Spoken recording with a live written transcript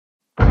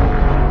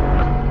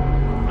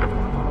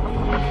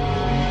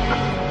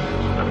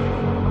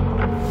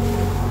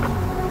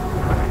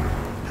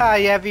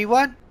Hi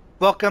everyone,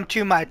 welcome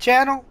to my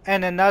channel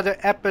and another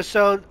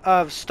episode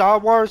of Star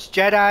Wars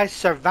Jedi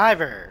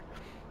Survivor.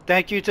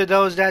 Thank you to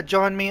those that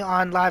joined me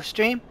on live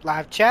stream,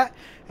 live chat,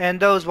 and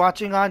those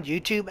watching on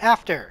YouTube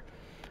after.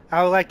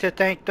 I would like to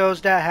thank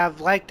those that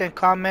have liked and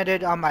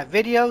commented on my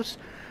videos.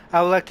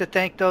 I would like to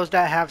thank those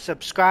that have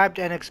subscribed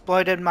and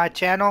exploited my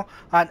channel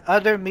on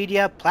other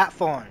media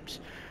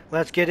platforms.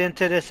 Let's get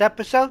into this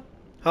episode.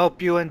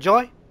 Hope you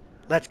enjoy.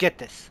 Let's get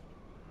this.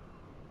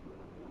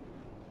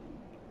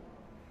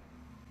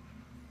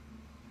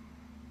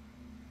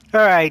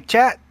 Alright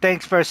chat,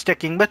 thanks for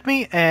sticking with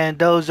me, and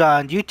those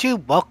on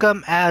YouTube,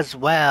 welcome as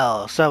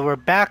well. So we're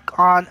back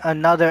on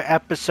another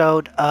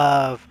episode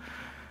of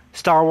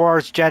Star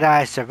Wars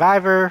Jedi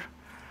Survivor.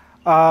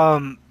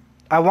 I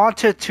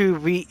wanted to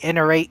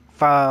reiterate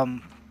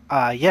from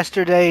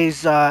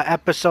yesterday's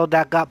episode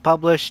that got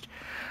published.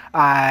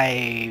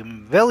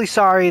 I'm really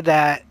sorry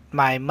that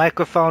my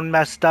microphone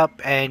messed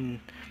up and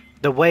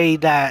the way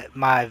that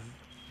my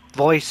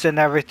voice and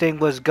everything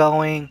was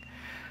going.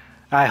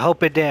 I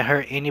hope it didn't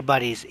hurt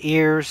anybody's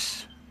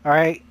ears.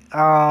 Alright,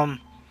 I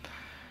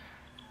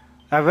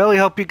really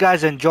hope you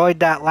guys enjoyed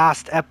that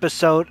last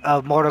episode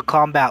of Mortal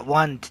Kombat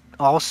 1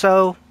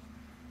 also.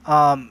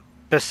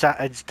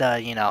 Besides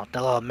the,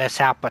 the little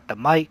mishap with the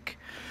mic.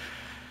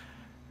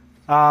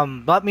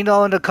 Let me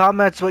know in the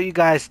comments what you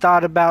guys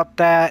thought about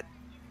that.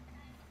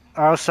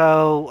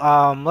 Also,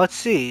 let's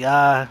see.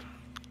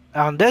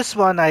 On this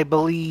one, I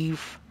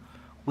believe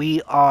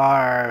we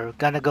are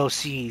gonna go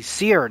see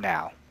Cere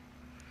now.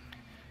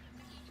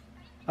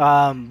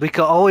 We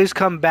could always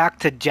come back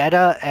to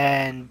Jeddah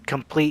and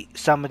complete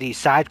some of these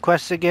side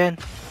quests again.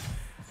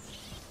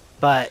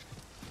 But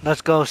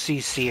let's go see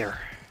Cere.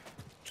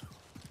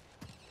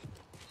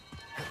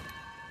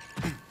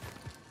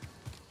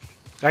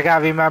 I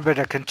gotta remember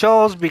the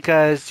controls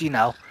because,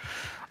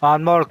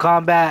 on Mortal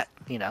Kombat,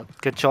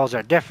 controls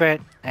are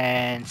different.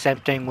 And same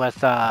thing with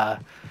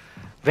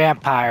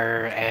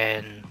Vampire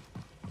and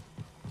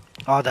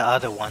all the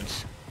other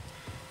ones.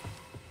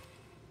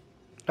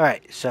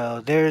 Alright,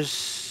 so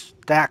there's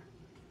that,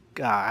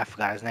 I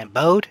forgot his name,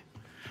 Bode.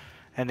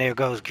 And there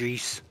goes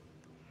Grease.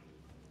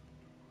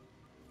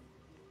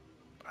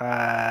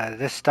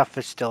 This stuff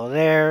is still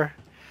there.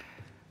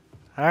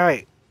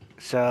 Alright,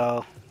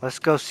 so let's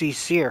go see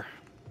Cere.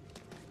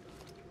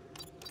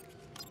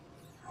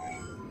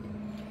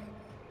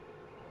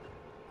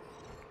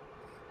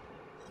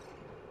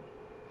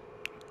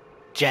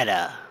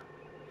 Jeddah.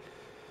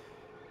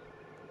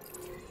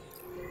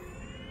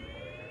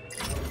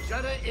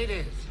 Jeddah it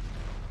is.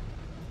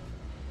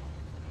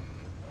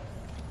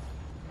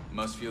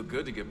 Must feel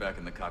good to get back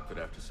in the cockpit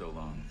after so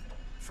long.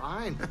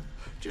 Fine.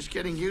 Just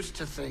getting used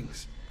to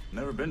things.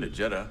 Never been to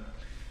Jeddah.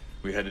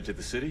 We headed to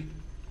the city?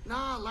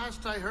 Nah,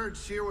 last I heard,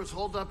 Cere was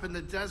holed up in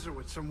the desert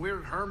with some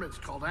weird hermits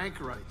called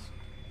anchorites.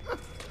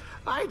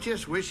 I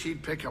just wish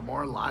he'd pick a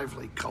more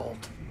lively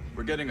cult.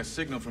 We're getting a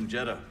signal from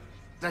Jeddah.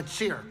 That's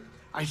Cere.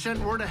 I sent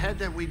word ahead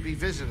that we'd be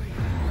visiting.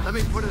 Let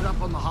me put it up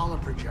on the holo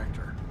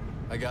projector.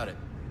 I got it.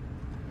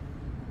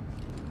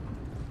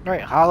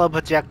 Alright, holo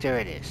projector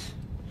it is.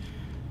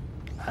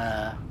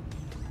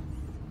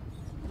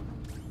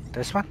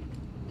 This one?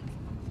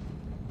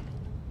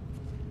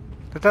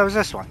 I thought it was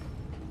this one.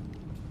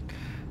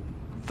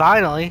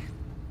 Finally!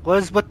 What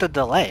is with the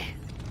delay?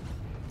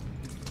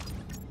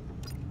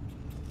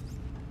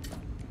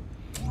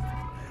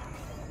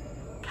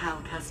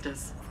 Cal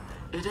Kestis,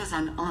 it is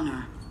an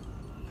honor.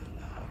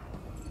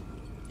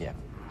 Yeah,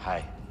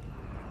 hi.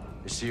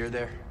 Is Cere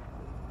there?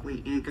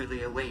 We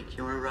eagerly await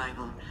your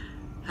arrival.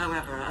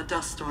 However, a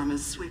dust storm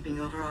is sweeping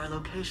over our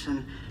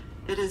location.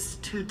 It is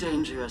too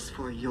dangerous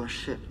for your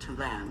ship to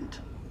land.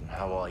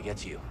 How will I get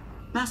to you?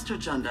 Master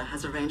Junda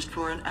has arranged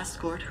for an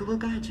escort who will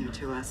guide you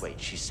to us. Wait,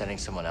 she's sending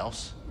someone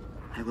else?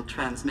 I will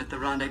transmit the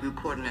rendezvous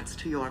coordinates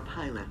to your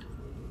pilot.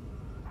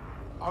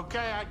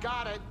 Okay, I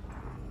got it.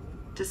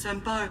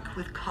 Disembark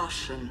with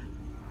caution.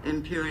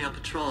 Imperial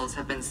patrols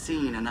have been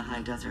seen in the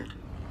high desert.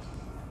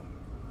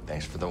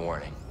 Thanks for the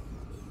warning.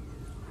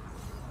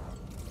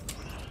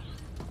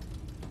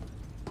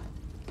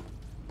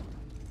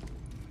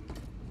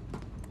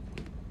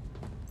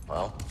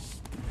 Well?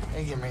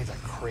 They give me the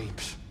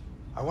creeps.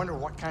 I wonder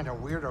what kind of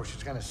weirdo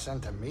she's gonna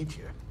send to meet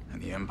you.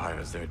 And the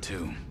Empire's there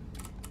too.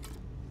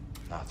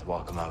 Not the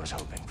welcome I was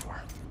hoping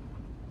for.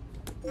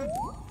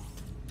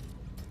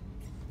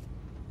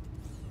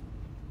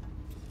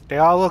 They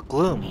all look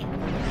gloomy.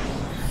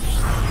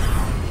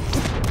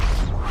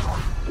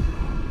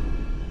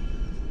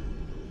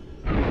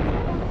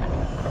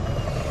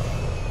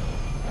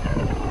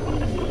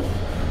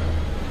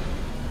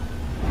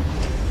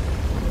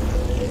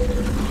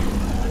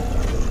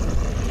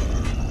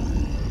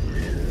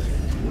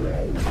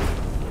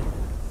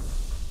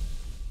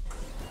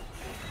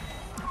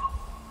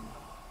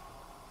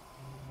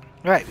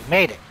 Right, we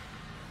made it.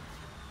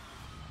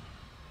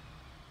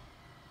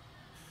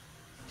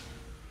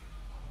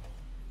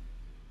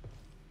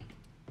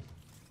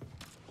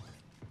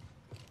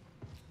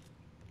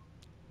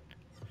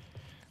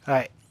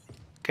 Alright,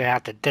 gonna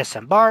have to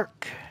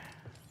disembark.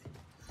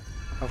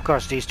 Of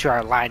course, these two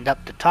are lined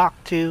up to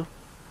talk to.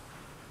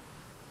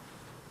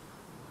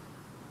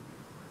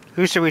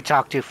 Who should we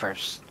talk to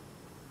first?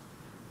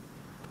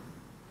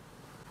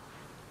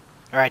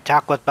 Alright,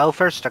 talk with Bo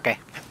first? Okay.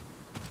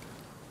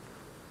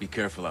 Be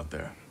careful out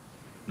there.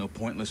 No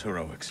pointless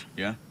heroics,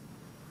 yeah?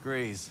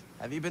 Grease,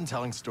 have you been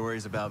telling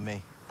stories about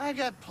me? I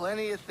got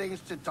plenty of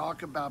things to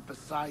talk about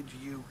besides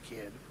you,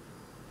 kid.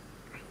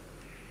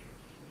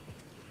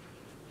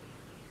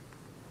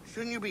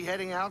 Shouldn't you be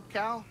heading out,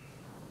 Cal?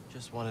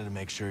 Just wanted to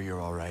make sure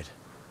you're all right.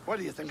 What,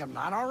 do you think I'm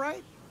not all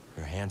right?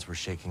 Your hands were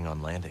shaking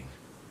on landing.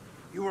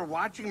 You were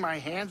watching my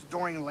hands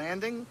during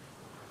landing?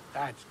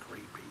 That's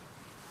creepy.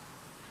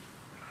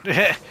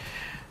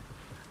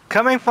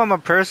 Coming from a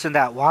person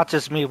that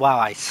watches me while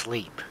I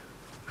sleep.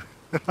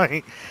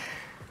 Like,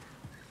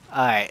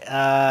 alright,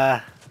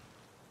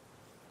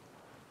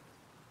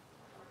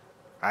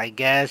 I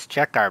guess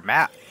check our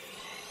map.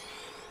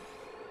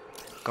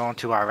 Going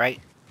to our right.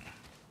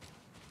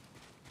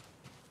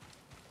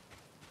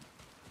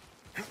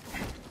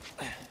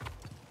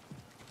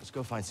 Let's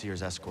go find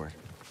Cere's escort.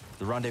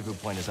 The rendezvous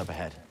point is up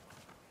ahead.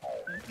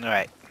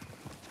 Alright.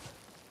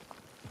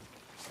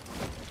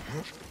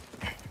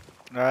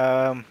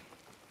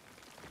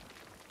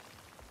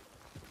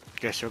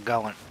 Guess we're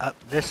going up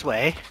this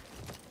way.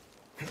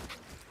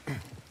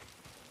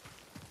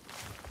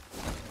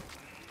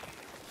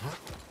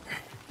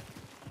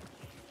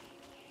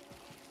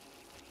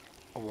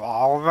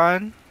 Wall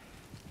run?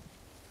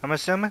 I'm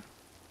assuming?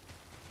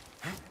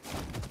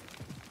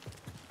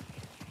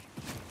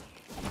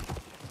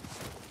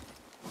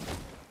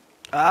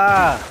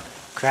 Ah,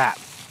 crap.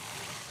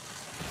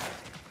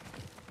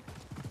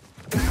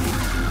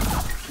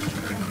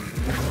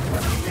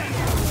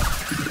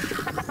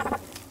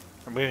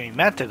 We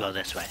meant to go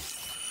this way.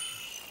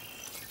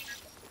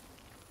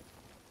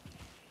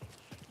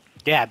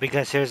 Yeah,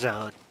 because there's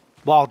a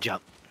wall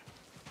jump.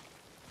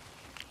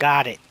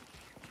 Got it.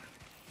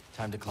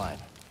 Time to climb.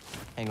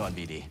 Hang on,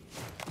 BD.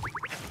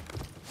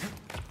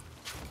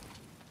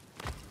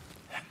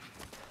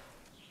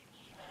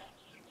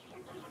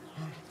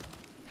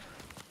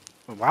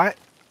 What?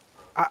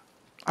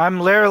 I'm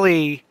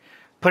literally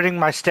putting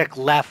my stick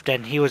left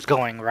and he was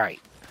going right.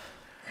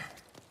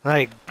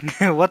 Like,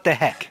 what the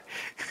heck?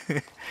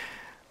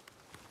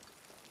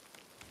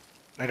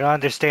 I don't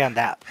understand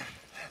that.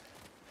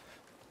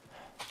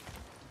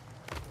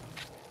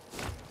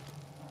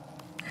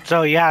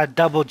 So yeah,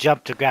 double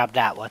jump to grab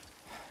that one.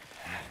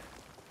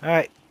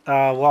 Alright,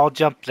 wall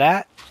jump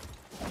that.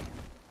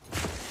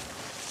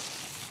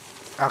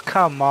 Oh,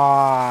 come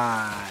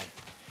on.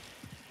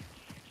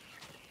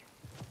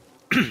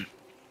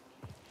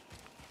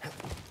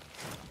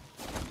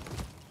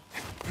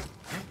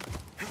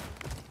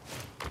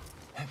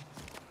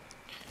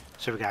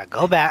 So we gotta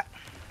go back.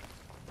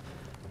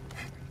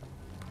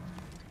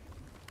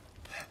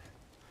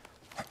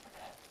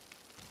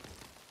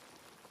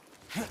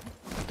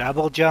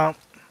 Double jump.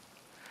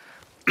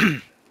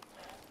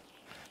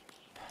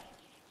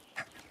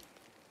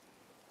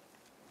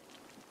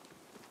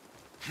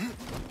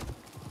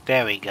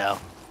 There we go.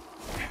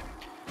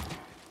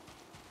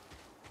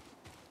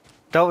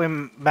 Don't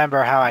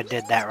remember how I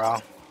did that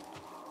wrong.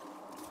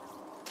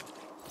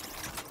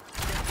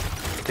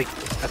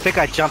 I think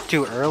I jumped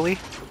too early.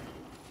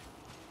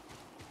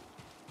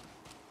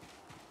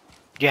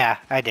 Yeah,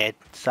 I did.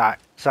 Sorry,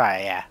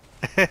 yeah.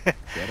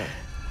 Jedi.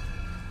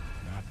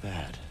 Not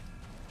bad.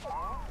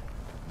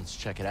 Let's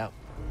check it out.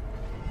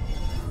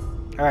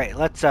 Alright,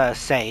 let's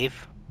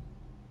save.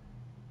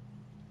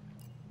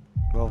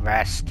 We'll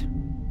rest.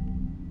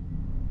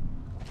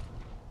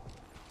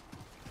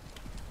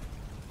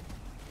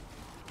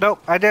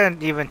 Nope, I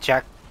didn't even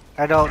check.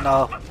 I don't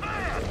know. What is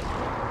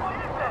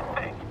that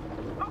thing?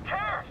 Who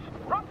cares?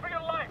 Run for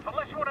your life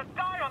unless you want to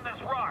die on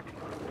this rock.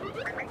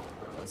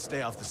 Let's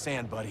stay off the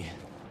sand, buddy.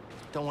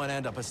 Don't want to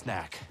end up a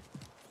snack.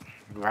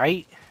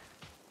 Right?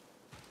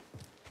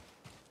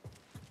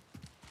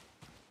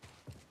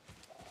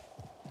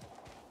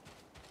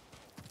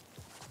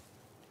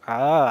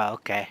 Oh,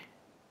 okay.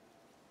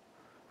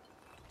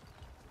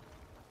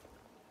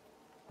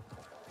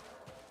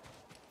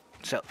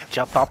 So,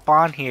 jump up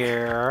on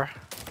here.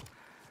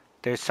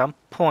 There's some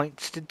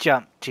points to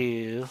jump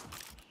to.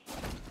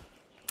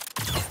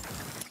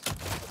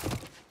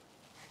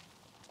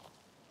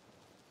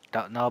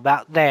 Don't know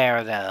about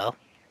there, though.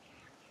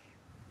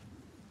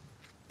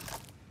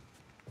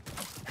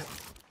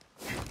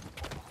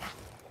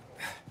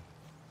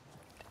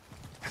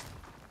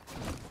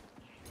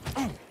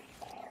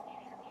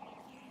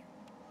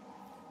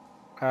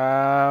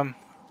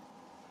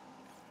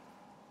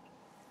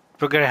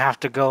 We're gonna have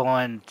to go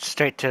on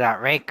straight to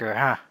that ranker,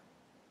 huh?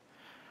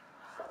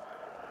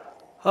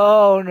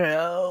 Oh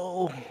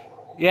no.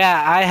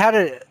 Yeah,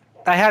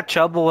 I had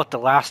trouble with the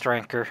last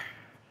ranker.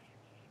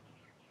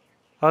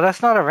 Oh,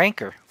 that's not a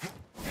ranker.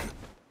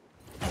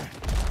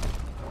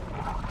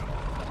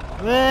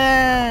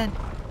 Run!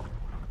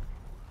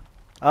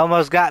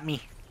 Almost got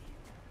me.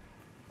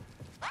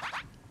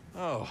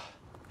 Oh,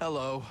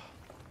 hello.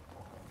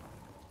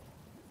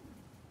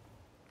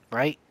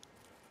 Right?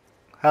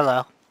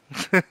 hello.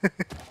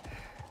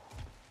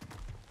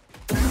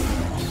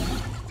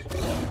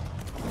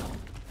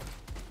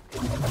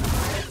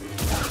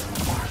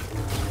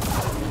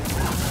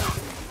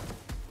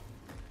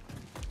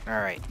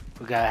 Alright,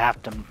 we gotta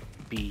have to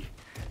be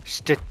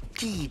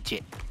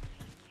strategic.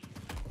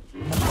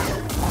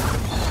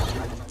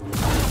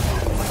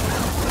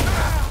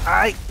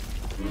 I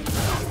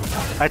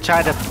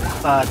tried to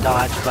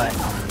dodge, but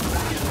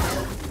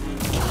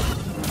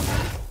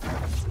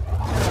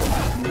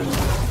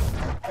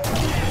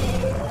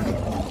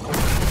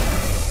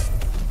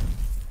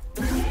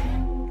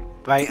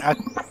right,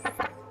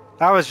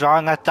 I was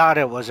wrong. I thought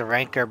it was a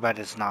ranker, but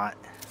it's not.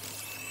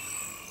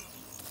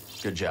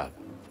 Good job.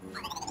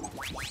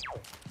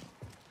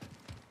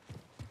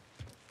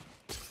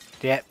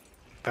 Yep,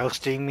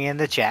 posting me in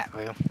the chat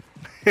room.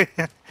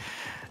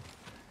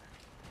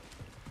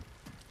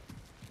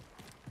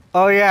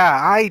 Oh yeah,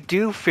 I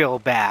do feel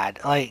bad.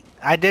 Like,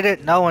 I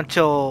didn't know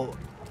until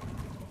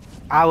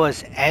I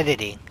was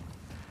editing.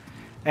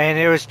 And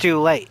it was too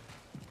late.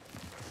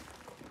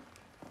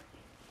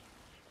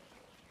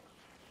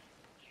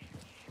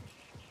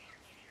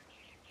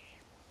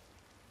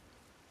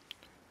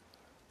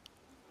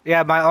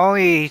 Yeah, my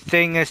only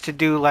thing is to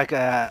do like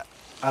a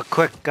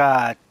quick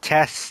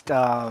test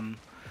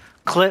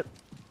clip.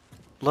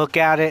 Look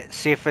at it,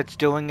 see if it's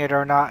doing it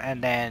or not,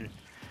 and then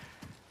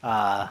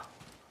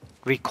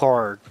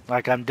record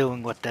like I'm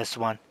doing with this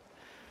one.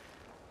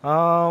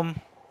 Yeah,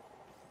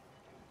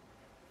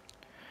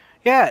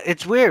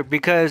 it's weird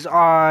because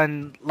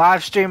on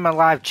live stream and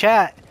live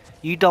chat,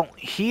 you don't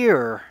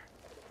hear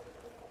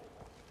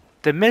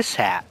the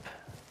mishap.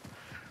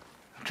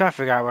 I'm trying to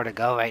figure out where to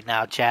go right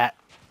now, chat.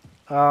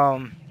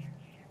 I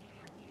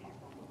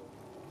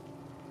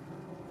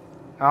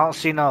don't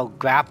see no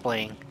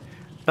grappling.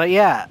 But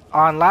yeah,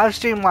 on live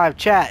stream, live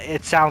chat,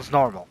 it sounds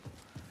normal.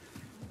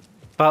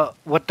 But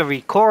with the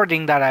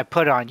recording that I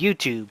put on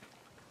YouTube,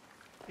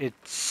 it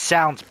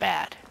sounds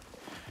bad.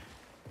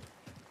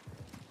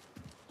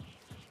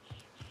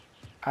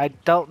 I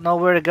don't know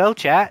where to go,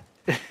 chat.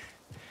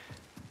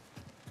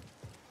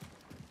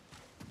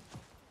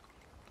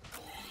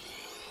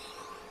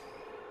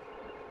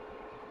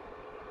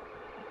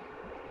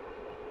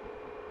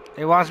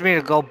 It wants me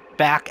to go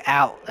back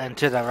out and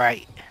to the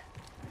right.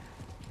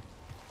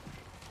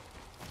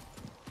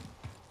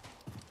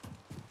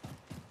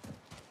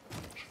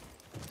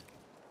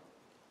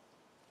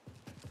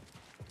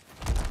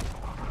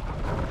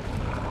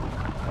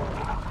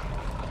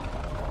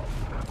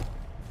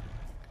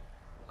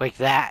 Like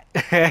that,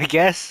 I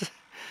guess.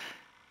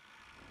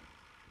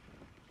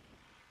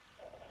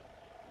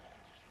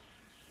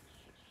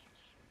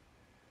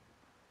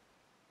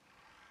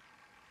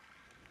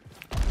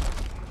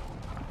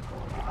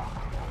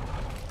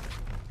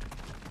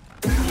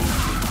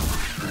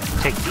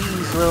 Take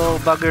these little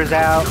buggers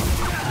out.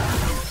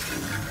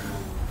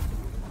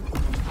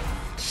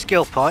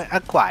 Skill point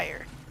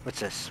acquired. What's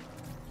this?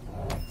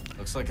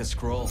 Looks like a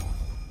scroll.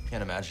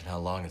 Can't imagine how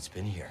long it's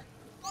been here.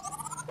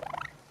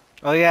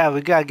 Oh yeah, we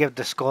gotta give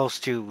the skulls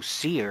to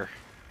Cere.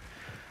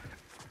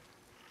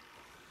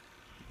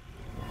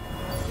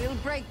 We'll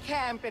break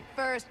camp at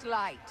first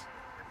light.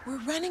 We're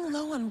running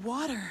low on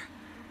water.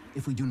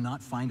 If we do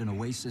not find an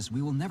oasis,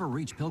 we will never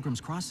reach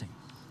Pilgrim's Crossing.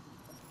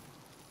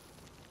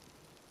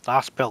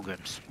 Lost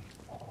Pilgrims.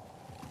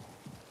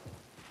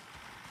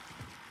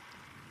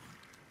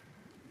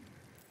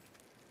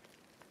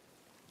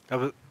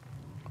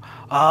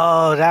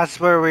 Oh, that's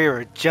where we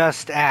were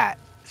just at.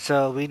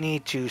 So we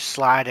need to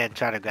slide and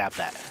try to grab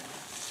that.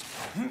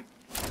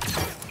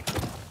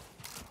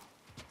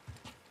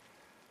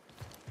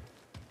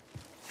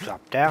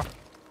 Drop down.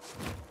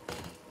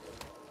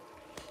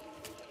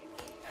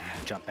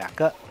 Jump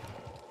back up.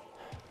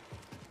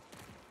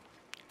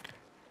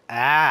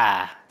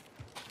 Ah.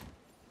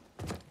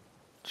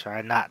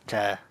 Try not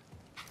to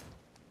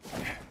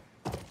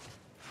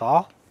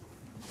fall.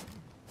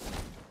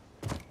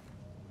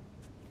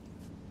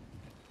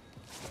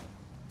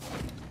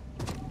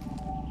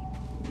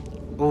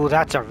 Ooh,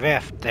 that's a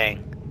rift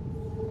thing.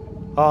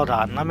 Hold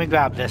on, let me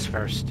grab this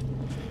first.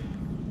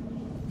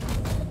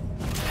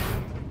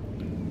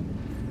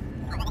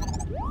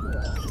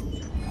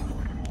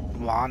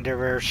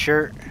 Wanderer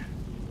shirt.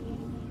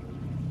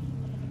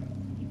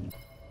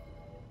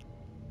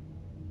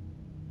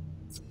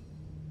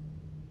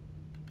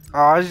 Oh,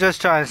 I was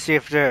just trying to see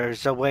if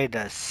there's a way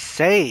to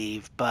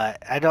save,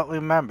 but I don't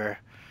remember.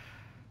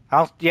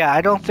 Yeah, I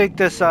don't think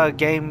this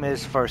game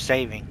is for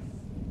saving.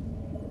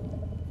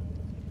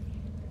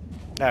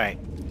 Alright.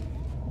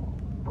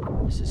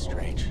 This is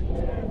strange.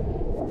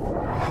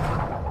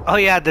 Oh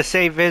yeah, the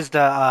save is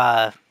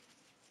the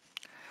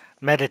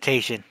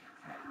meditation.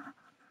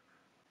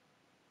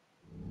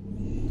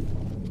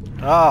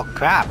 Oh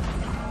crap.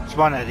 It's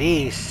one of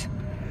these.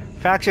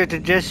 Fractured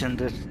tradition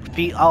to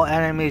defeat all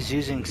enemies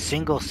using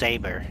single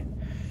saber.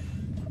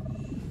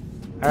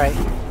 Alright.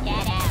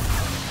 Get out.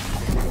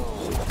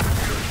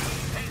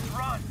 Please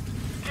run.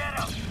 Get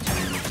him.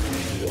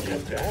 Look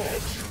at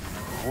that.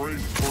 Great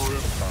for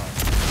impact.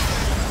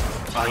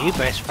 Oh, you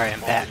better spray him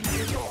back. You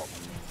are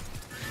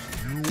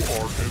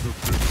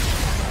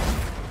inefficient.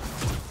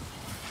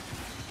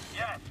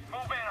 Yes,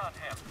 move in on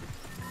him.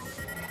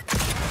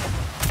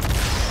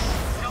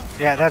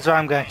 Yeah, that's what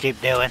I'm gonna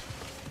keep doing.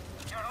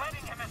 You're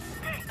letting him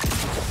escape.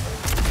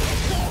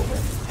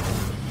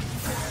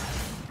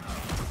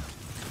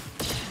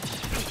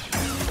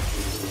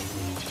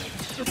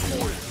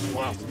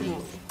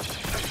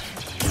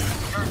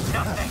 You're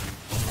nothing.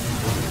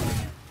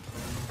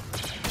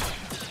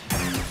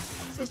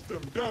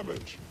 System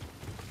damage.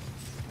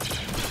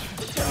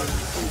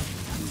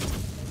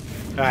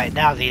 Alright,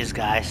 now these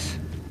guys.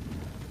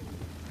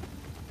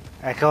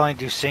 I can only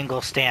do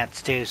single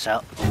stance too, so.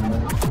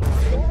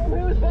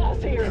 Who's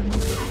boss here?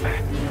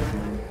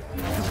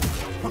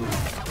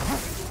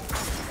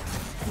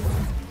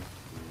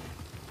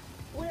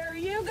 Where are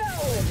you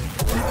going?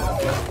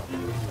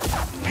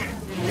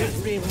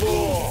 Give me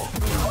more.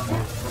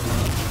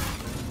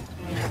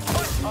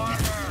 Push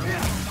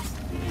harder.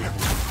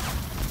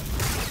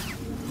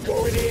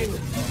 Going in.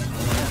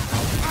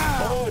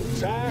 On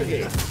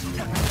target.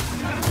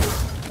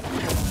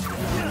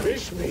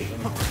 Fish me.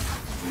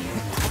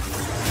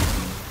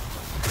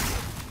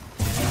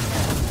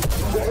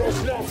 There was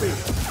nothing.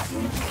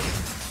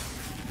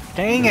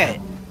 Dang it!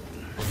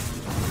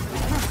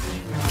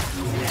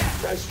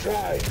 Nice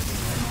try.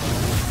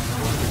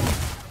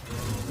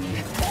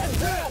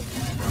 Heads up.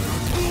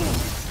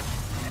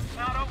 It's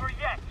not over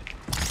yet.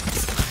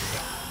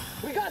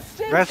 We got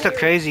stim That's the here.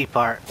 crazy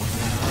part.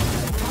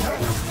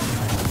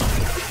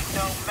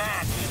 No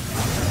match.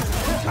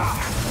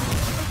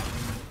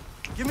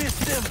 Give me a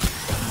stim.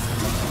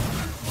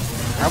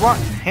 I want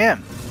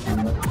him.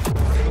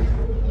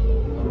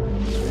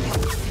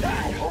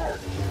 That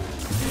hurt.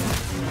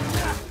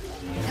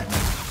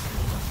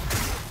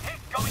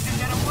 He's going to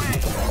get away.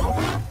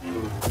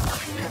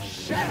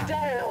 Shut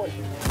down.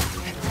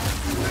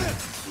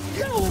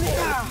 Go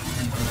there.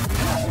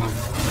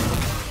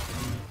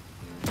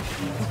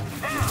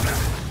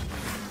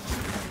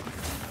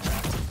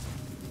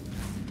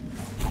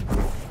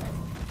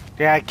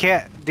 Yeah, I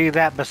can't do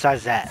that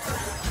besides that.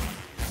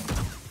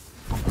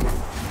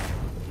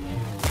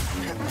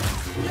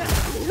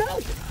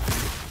 Nope.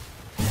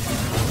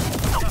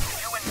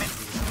 Just you and me.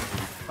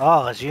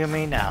 Oh, it's you and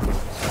me now.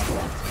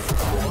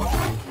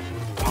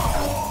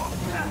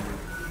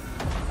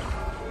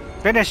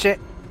 Finish it.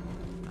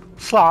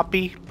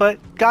 Sloppy, but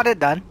got it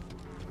done.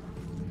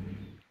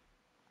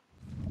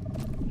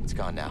 It's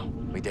gone now.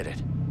 We did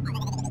it.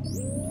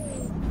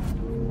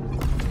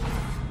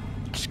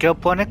 Skill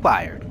point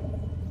acquired.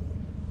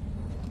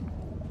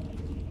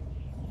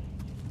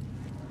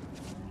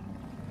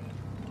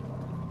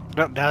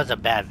 Nope, that was a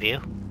bad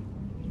view.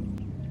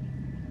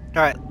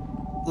 Alright,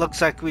 looks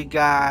like we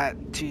got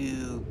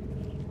to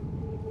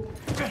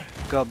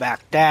go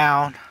back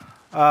down.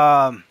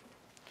 Oh,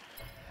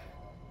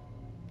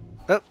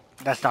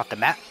 that's not the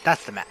map.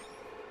 That's the map.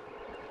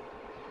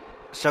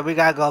 So we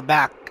gotta go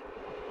back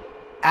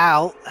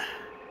out.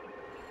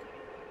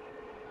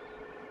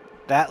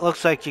 That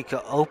looks like you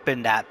could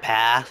open that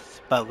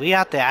path, but we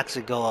have to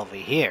actually go over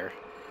here.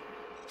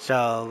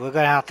 So we're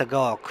gonna have to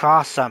go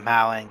across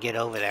somehow and get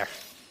over there.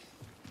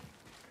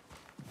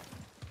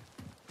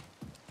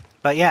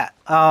 But yeah,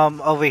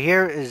 over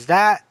here is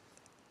that,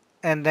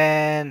 and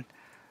then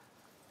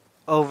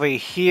over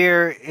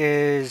here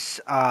is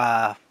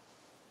a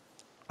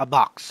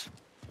box.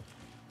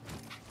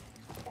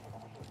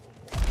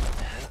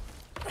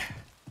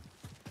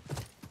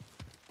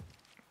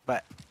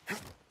 But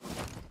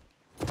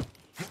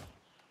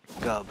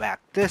go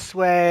back this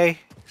way,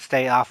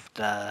 stay off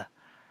the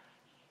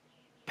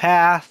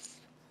path.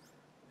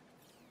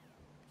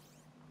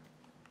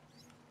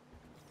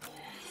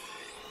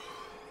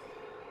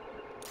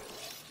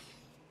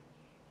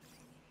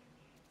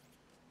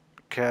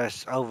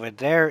 Because over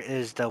there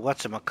is the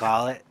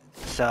whatchamacallit,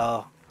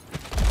 so...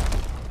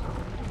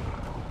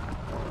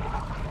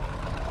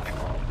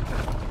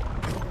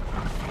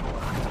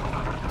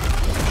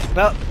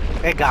 Well,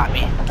 it got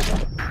me.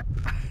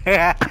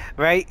 Yeah,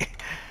 right?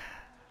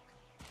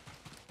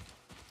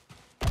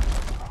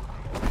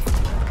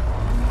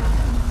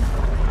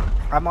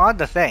 I'm on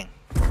the thing.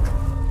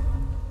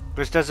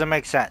 Which doesn't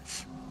make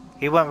sense.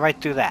 He went right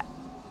through that.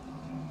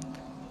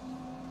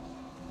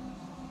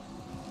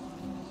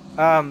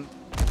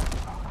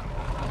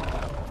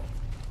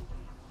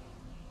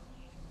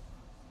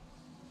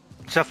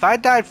 So if I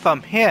died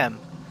from him,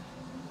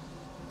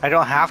 I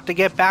don't have to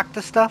get back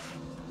to stuff?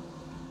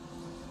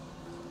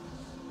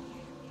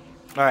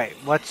 Alright,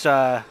 what's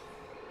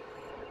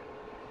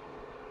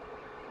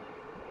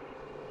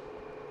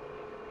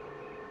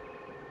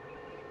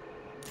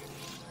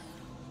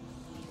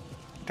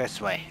this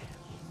way.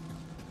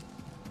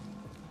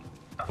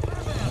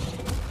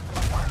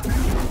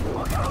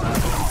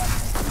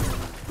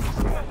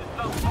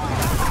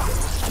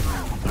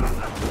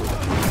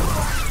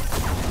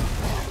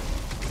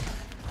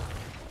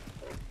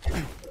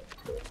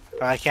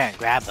 Oh, I can't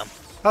grab him.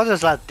 I'll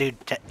just let dude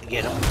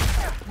get him.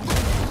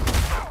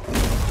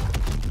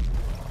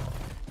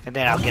 And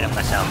then I'll get him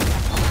myself.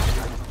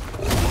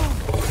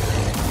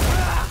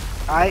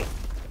 I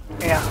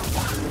am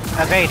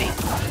evading.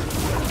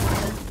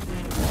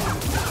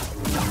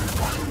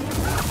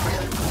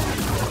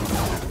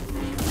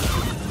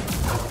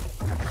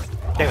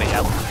 There we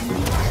go.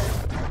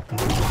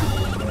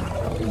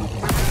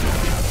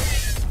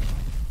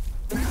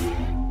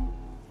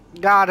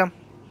 Got him.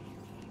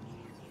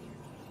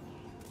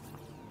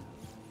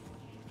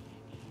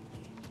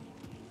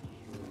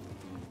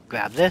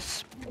 Grab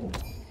this.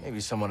 Maybe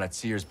someone at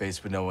Cere's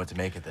base would know what to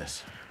make of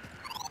this.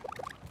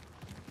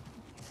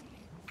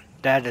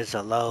 That is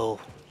a low,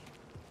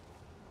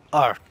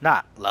 or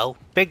not low,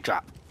 big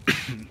drop.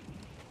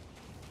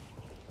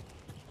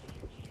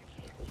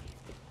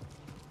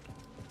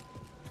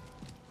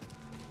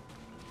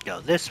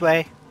 Go this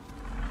way.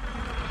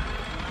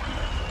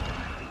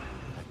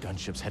 That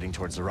gunship's heading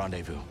towards the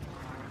rendezvous.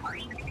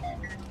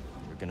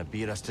 They're gonna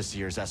beat us to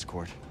Cere's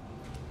escort.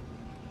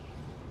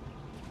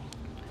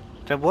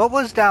 So what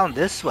was down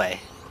this way?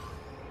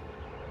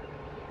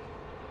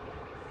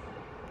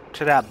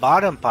 To that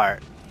bottom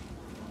part.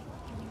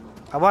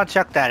 I want to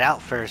check that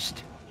out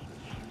first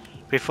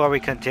before we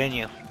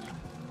continue.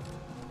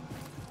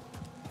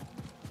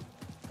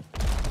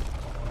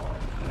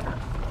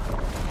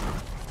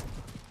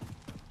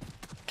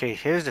 Okay,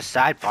 here's the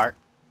side part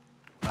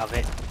of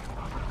it.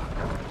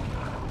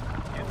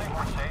 You think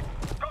we're safe?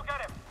 Go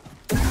get him!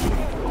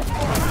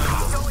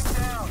 He's going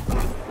down!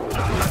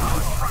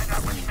 Try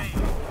that with me!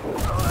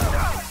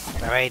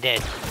 I already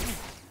did.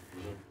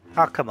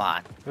 Oh, come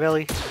on.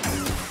 Really?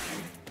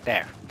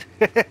 There.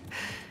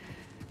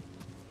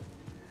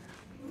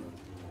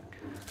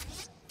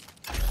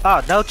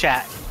 Oh, no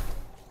chat.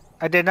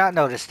 I did not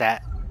notice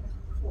that.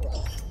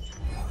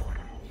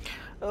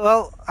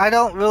 Well, I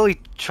don't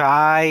really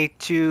try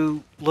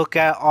to look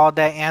at all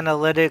the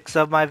analytics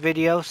of my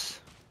videos.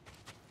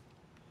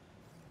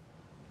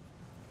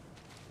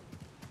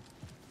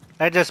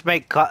 I just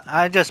make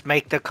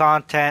the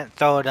content,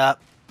 throw it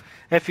up.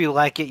 If you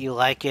like it, you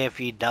like it.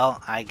 If you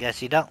don't, I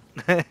guess you don't.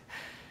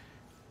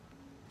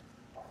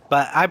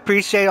 But I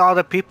appreciate all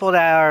the people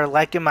that are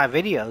liking my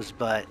videos,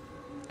 but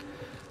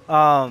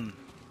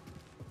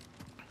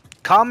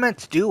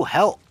comments do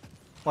help.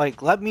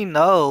 Like, let me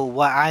know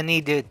what I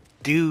need to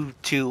do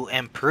to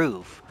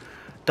improve.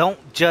 Don't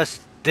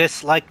just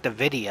dislike the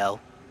video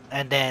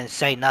and then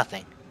say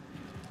nothing.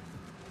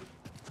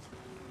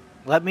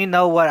 Let me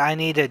know what I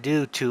need to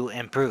do to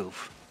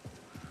improve.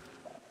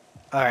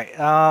 Alright,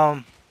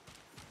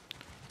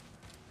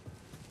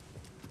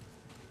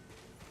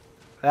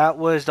 that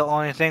was the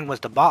only thing, was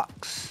the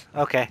box.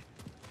 Okay.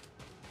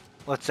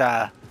 Let's,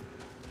 Can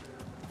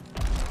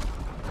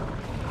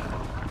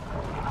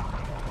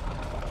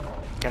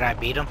I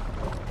beat him?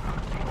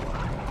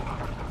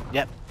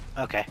 Yep.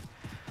 Okay.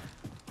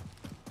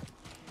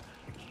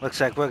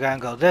 Looks like we're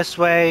gonna go this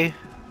way.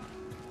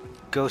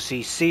 Go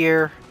see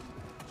Cere.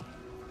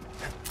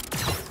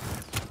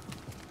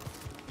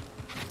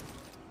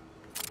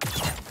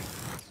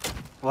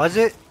 Was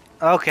it?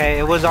 Okay,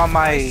 it was on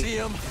my... See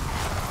him?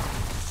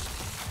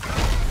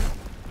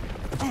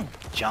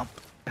 Jump.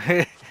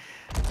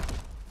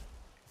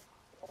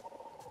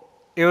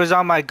 It was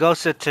on my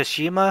Ghost of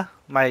Tsushima,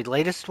 my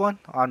latest one,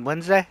 on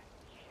Wednesday.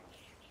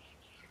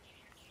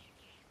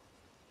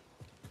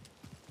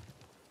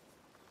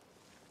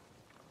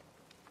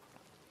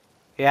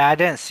 Yeah, I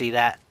didn't see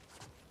that,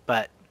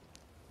 but...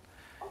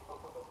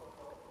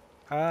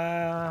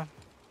 How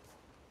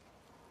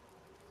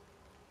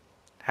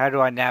do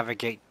I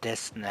navigate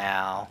this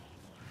now?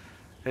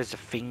 There's the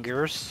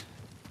fingers.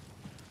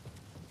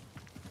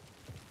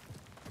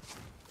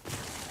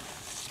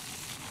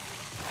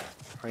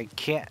 I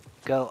can't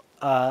go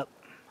up.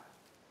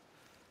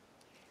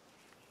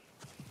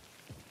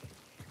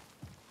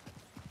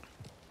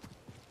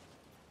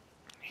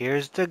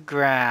 Here's the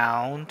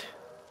ground.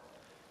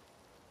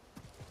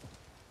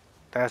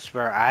 That's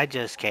where I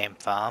just came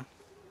from.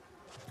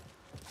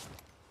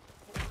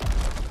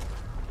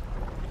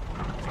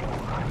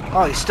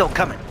 Oh, he's still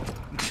coming.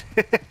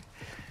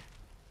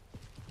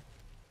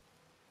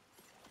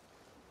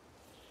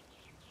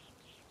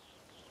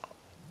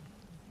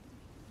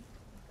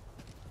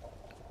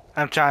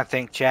 I'm trying to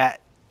think,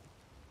 chat.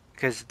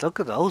 Because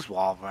look at those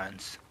wall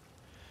runs.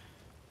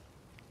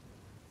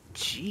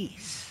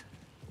 Jeez.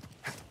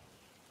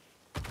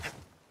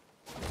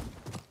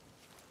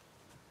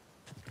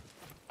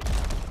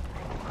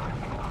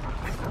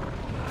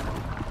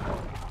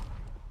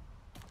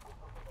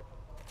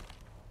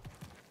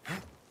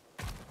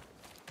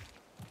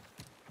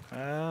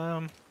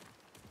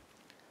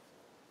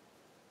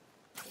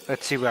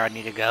 Let's see where I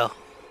need to go.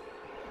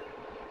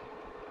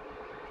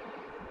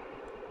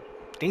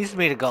 Needs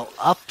me to go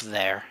up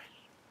there.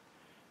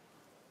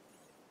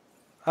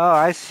 Oh,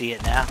 I see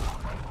it now.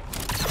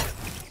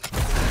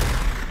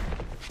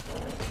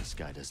 This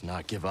guy does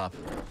not give up.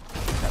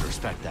 Gotta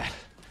respect that.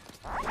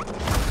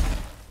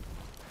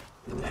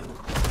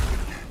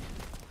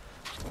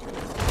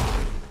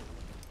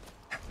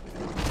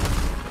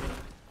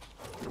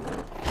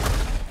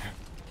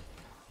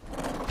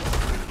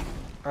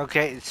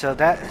 Okay, so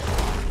that...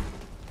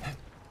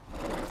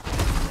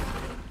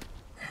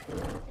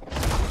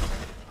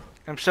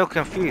 I'm so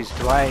confused.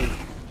 Do I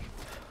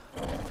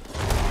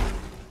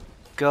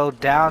go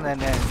down and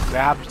then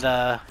grab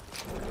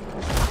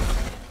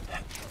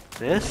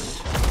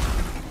this?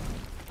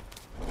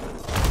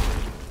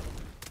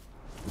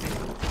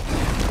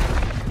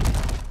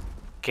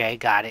 Okay,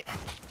 got it.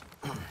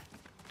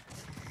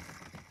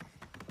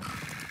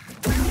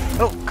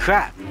 Oh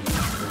crap!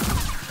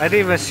 I didn't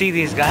even see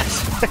these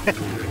guys.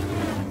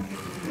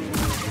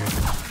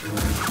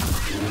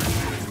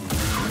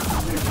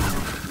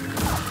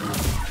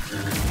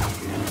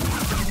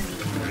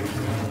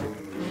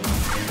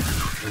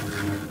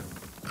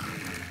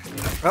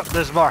 Oh,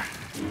 there's more.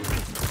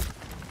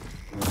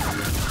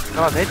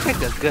 Oh, they take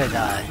a good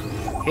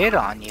hit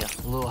on you.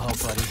 A little help,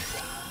 buddy.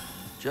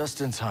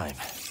 Just in time.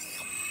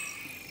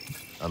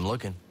 I'm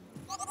looking.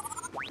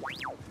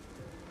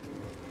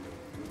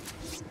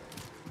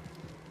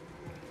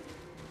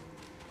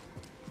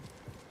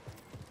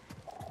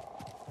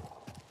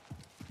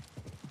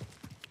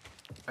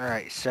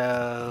 Alright,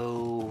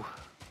 so...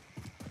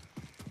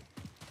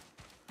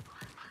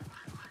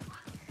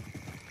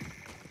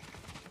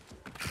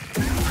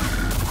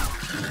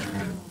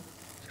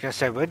 I was gonna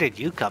say, where did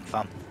you come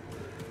from?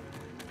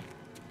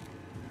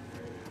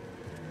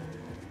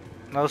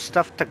 No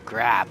stuff to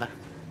grab.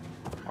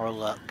 Or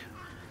look.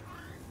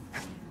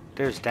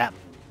 There's that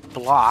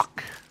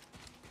block.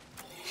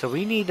 So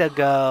we need to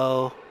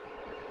go...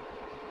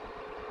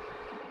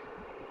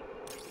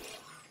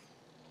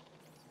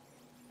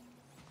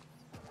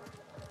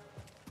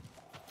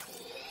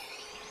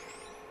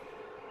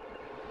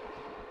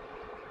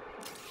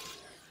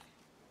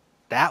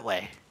 that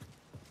way.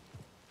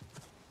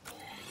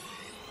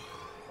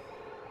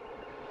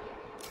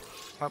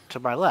 Up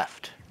to my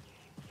left.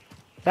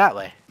 That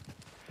way.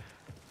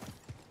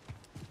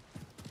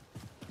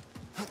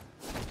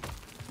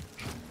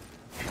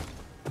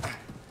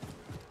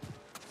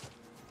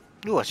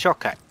 Ooh, a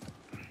shortcut.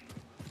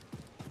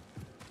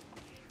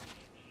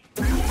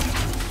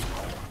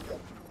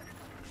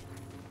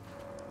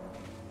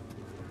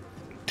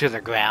 To the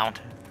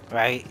ground,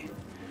 right?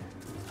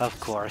 Of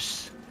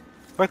course.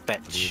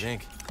 Workbench. What do you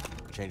think?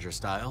 Change your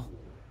style?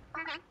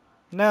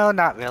 No,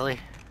 not really.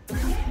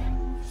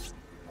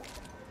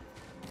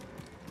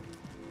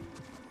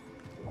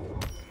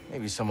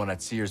 Maybe someone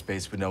at Cere's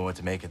base would know what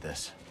to make of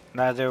this.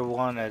 Another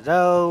one of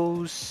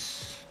those.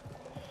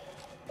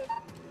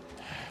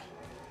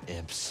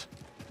 Imps.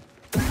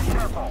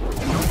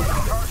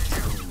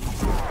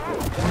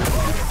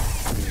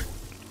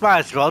 Might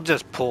as well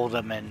just pull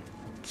them and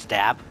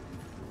stab.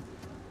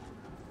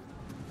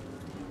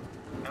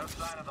 No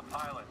sign of the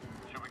pilot.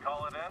 Should we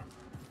call it in?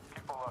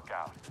 Keep a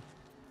lookout.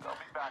 They'll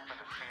be back for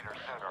the speeder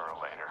sooner or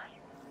later.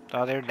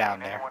 Oh, they're down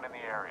there. Anyone in the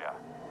area?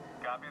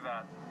 Copy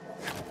that.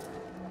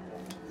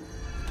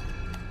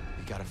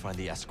 We gotta find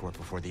the escort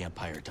before the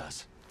Empire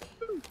does.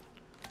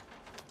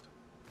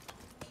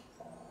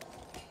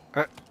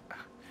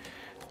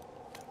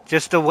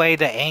 Just the way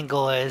the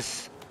angle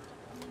is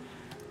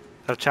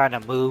of trying to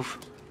move.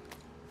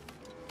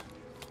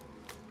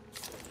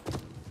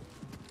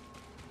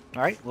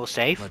 Alright, we'll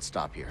save. Let's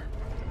stop here.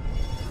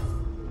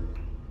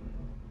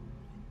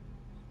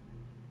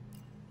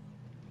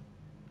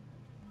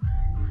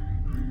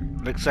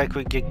 Looks like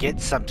we could get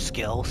some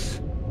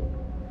skills.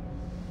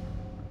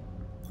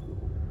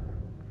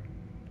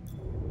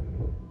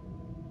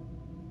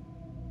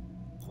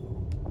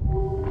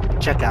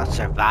 Check out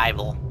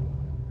survival.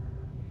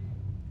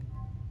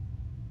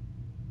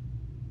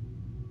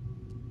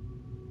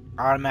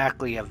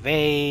 Automatically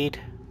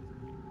evade.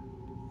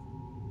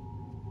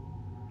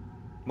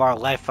 More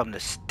life from the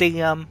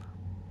stim.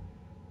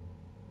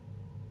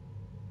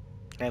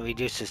 And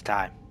reduces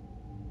time.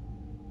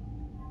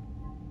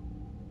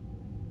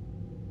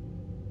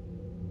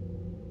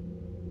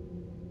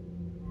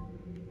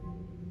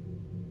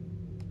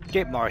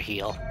 Get more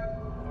heal.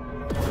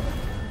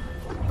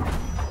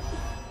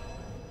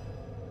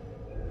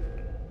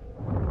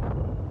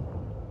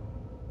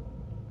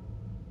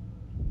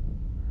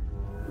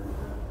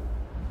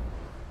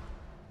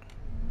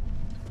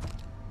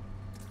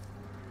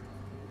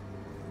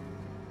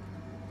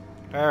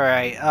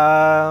 Alright,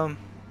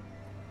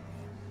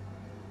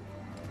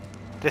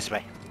 this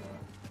way.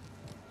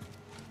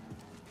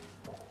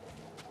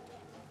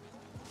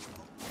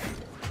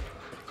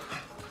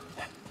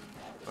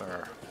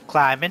 We're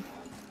climbing.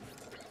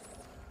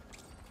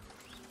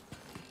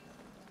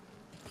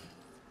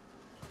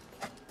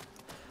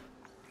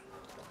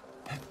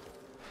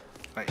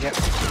 Right, yep.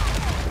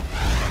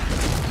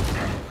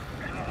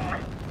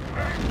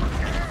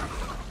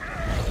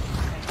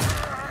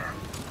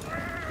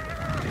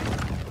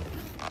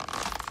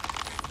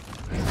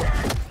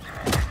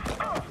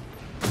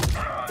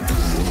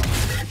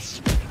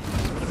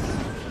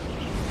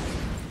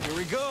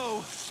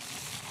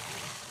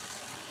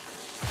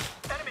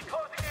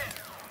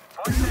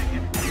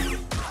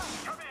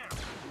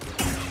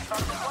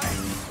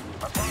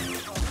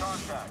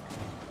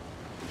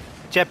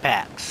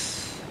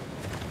 Jetpacks.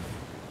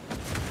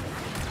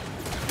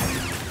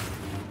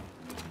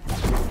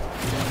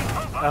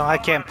 Oh, I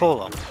can't pull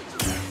them.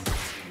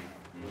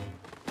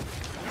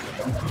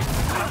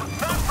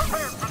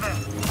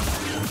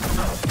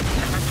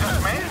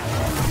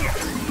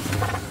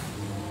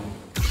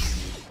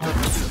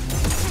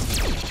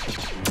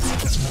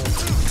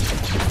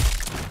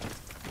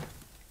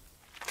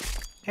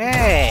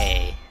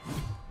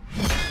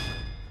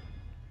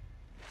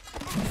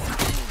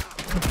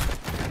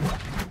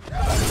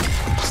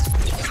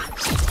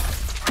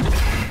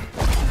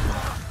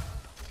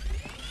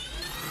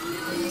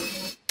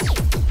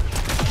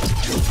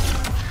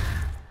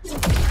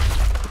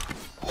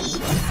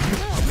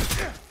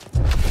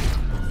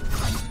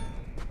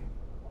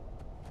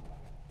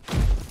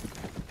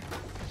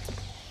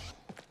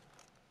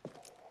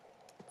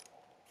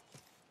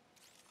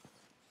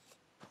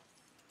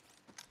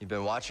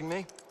 been watching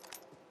me?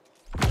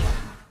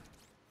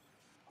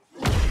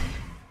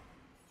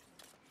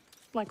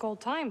 Like old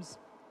times.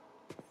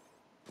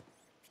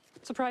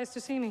 Surprised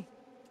to see me.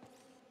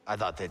 I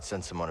thought they'd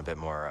send someone a bit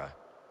more,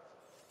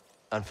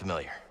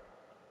 unfamiliar.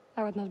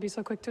 I would not be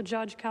so quick to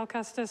judge, Cal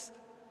Kestis.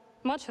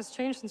 Much has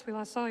changed since we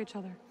last saw each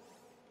other.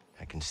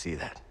 I can see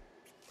that.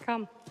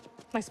 Come.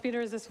 My speeder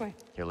is this way.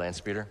 Your land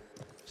speeder?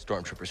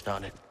 Stormtroopers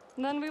found it.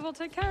 Then we will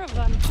take care of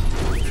them.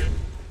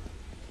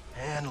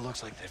 And it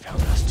looks like they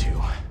found us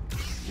too.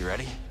 You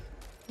ready?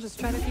 Just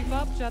try to keep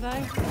up,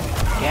 Jedi.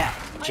 Yeah,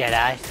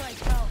 Jedi.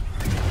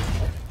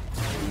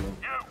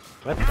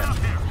 What the?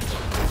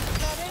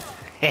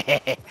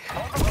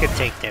 Could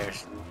take their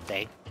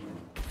thing.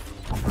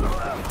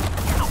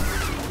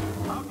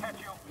 I'll catch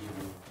you.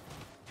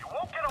 You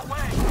won't get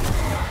away.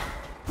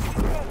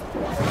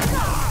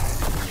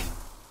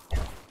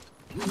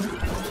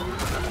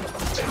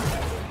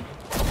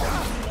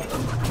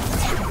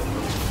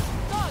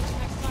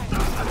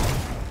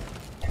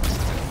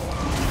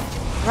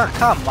 Oh,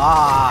 come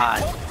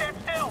on.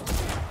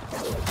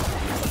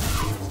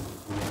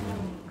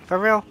 For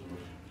real?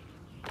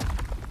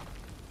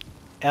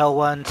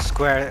 L1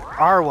 square,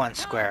 R1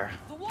 square.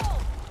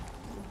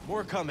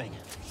 More coming.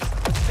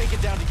 Let's take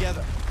it down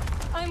together.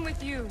 I'm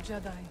with you,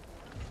 Jedi.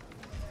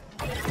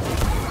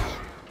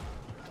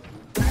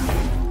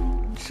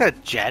 You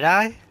said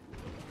Jedi?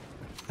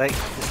 Like,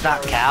 it's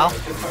not Cal?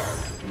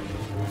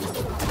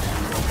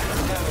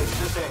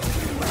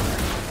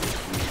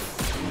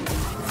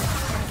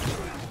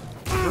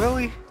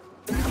 Really?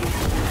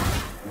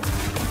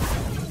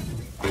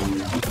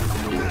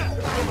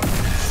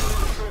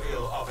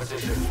 Trivial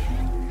opposition.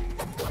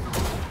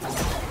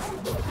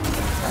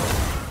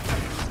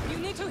 You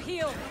need to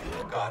heal.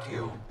 Got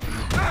you.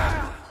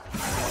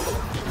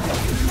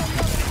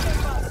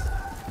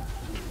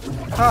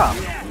 Huh.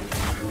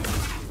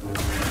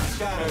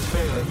 Scanner's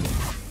failing.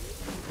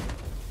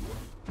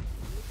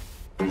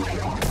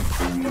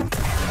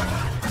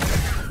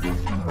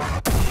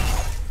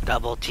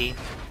 Double team.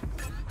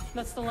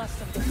 That's the last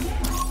of them.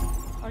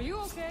 Are you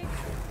okay?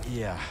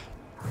 Yeah,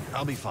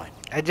 I'll be fine.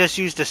 I just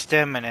used a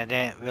stim and it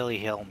didn't really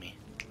heal me.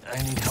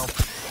 I need help.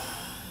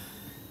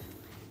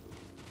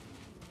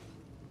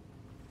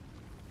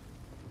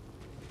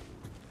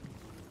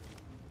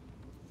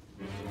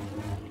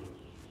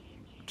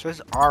 It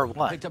says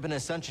R1. Picked up an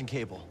ascension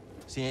cable.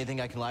 See anything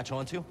I can latch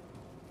onto?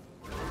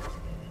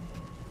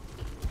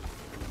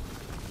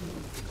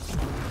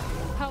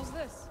 How's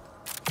this?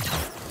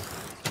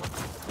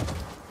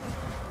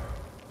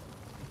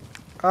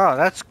 Oh,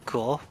 that's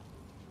cool.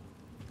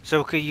 So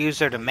we could use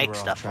her to make We're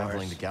all stuff for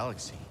traveling us. the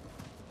galaxy.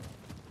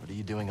 What are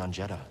you doing on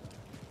Jeddah?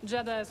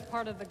 Jeddah is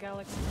part of the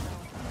galaxy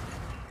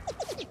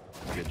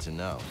now. Good to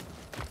know.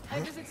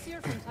 I visit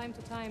Cere from time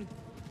to time.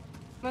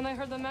 When I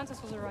heard the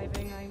Mantis was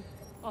arriving, I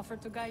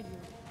offered to guide you.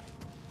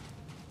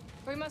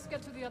 We must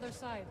get to the other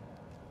side.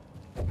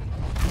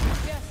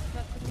 Yes,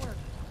 that could work.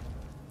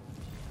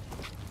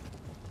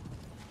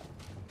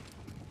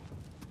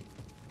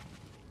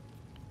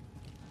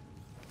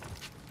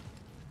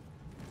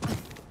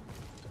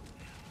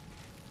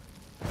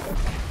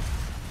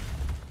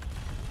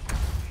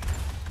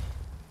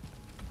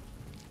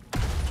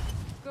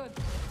 Good.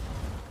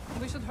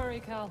 We should hurry,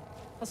 Cal.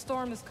 A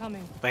storm is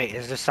coming. Wait,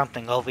 is there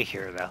something over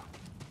here though?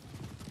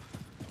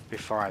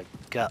 Before I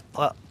go.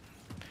 Oh,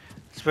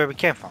 that's where we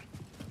came from.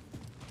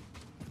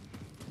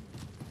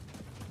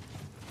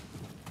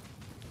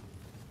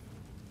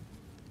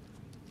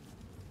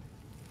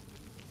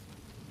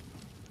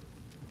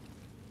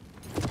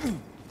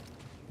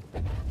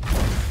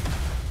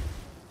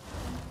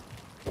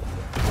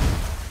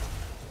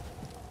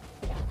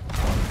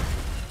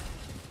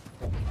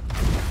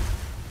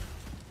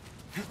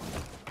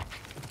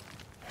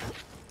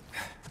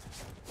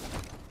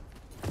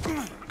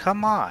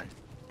 Come on.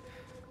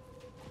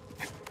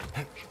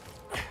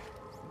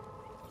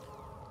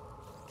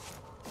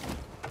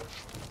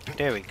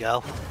 There we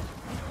go.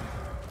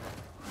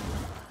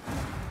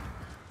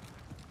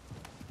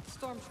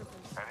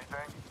 Stormtroopers.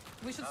 Anything?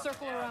 We should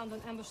circle around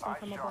and ambush them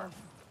from above.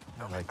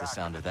 I like the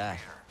sound of that.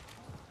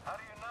 How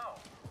do you know?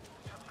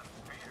 It's just a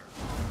speeder.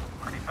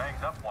 Pretty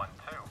banged up one,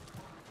 too.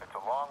 It's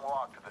a long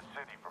walk to the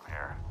city from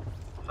here.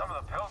 Some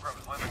of the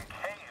pilgrims live in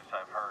caves,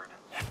 I've heard.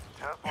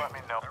 Just let me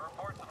know. There are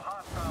reports of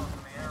hostiles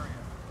in the area.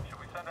 Should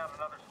we send out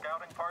another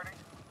scouting party?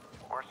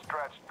 We're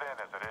stretched thin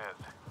as it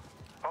is.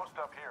 Post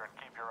up here and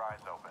keep your eyes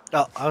open.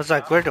 Oh, I was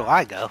like, where do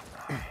I go?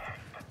 I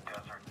hate the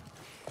desert.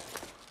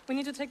 We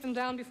need to take them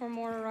down before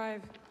more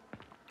arrive.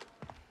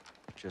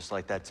 Just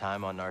like that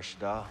time on Nar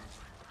Shaddaa.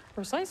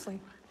 Precisely.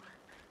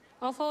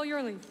 I'll follow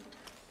your lead.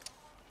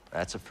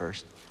 That's a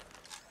first.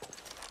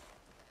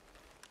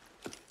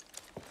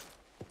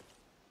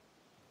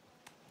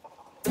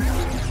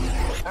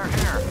 They're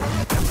here.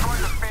 Destroy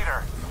the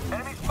speeder.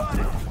 Enemy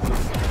spotted.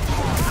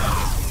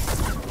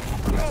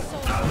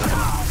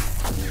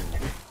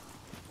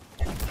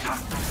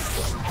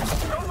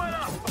 Don't let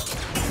up.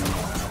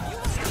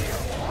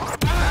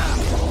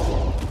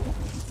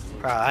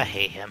 Oh, I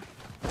hate him.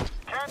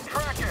 Can't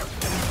track him.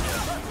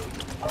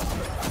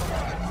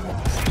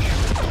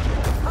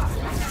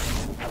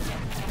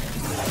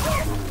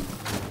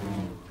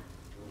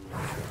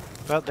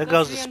 Well, there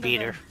goes the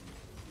speeder.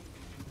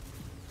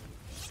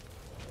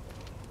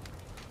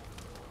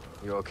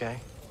 You okay?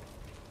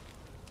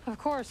 Of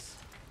course.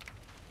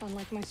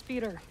 Unlike my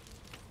speeder.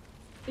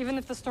 Even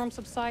if the storm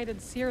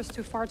subsided, Cere is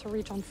too far to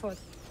reach on foot.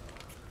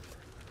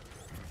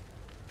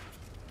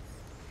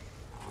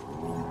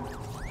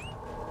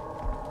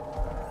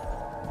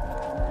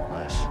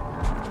 Nice.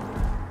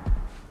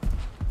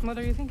 What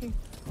are you thinking?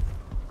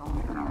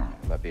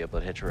 Might be able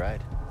to hitch a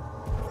ride.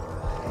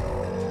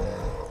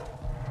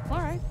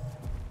 All right.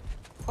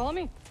 Follow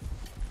me.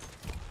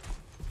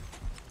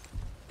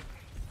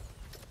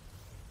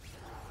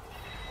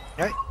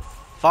 Alright.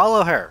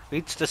 Follow her.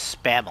 Reach the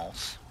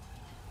spammels.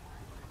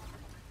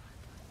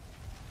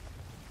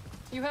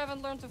 You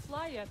haven't learned to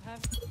fly yet, have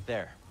you?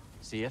 There.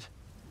 See it?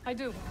 I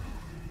do.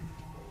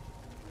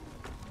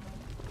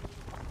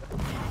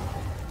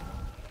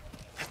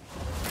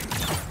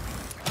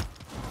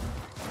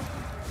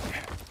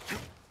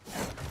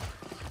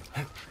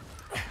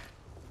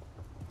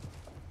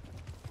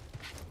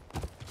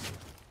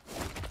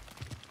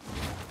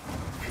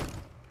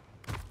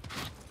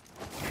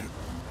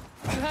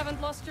 You haven't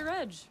lost your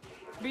edge.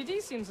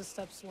 BD seems a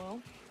step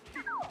slow.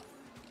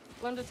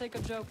 Learn to take a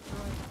joke, Troy.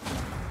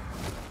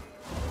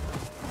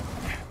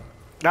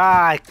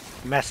 Ah, I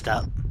messed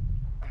up.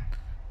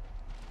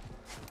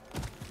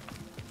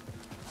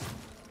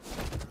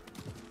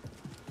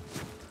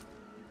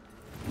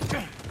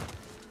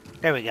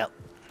 There we go.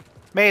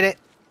 Made it.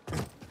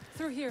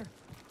 Through here.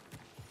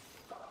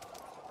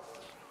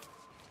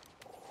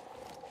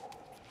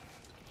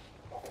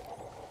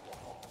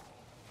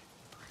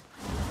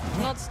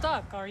 Not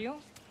stuck, are you?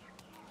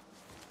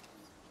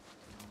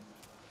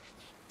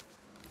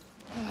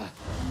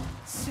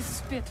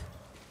 Spit.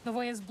 The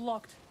way is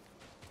blocked.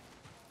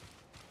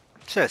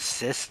 It's an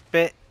assist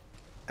bit.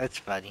 That's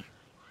funny.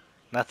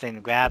 Nothing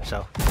to grab,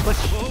 so push.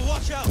 Whoa,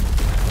 watch out!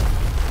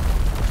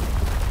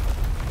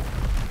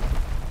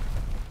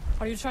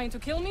 Are you trying to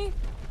kill me?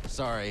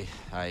 Sorry,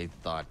 I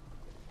thought.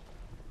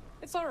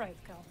 It's all right,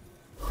 Cal.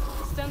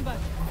 Stand by.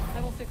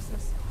 I will fix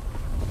this.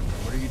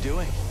 What are you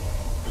doing?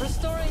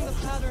 Restoring the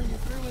pattern you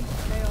threw into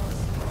chaos.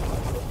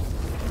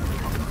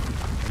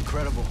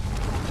 Incredible.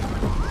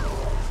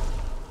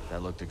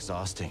 That looked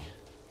exhausting.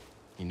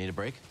 You need a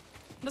break?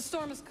 The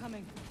storm is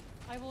coming.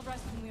 I will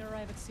rest when we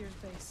arrive at Cere's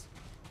base.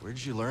 Where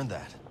did you learn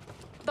that?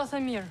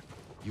 Dathamir.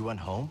 You went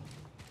home?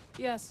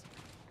 Yes.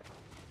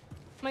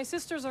 My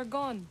sisters are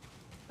gone,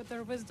 but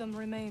their wisdom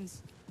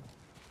remains.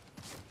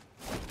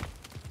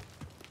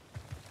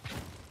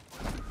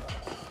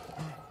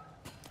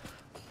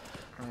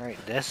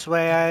 Alright, this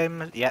way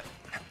I'm... Yep.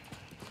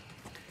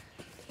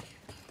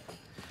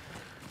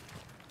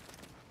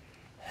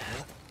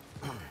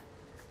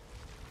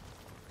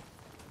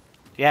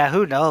 Yeah,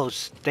 who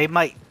knows? They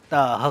might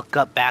hook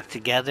up back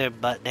together,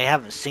 but they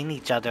haven't seen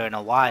each other in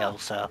a while,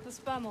 so... The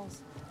spammels.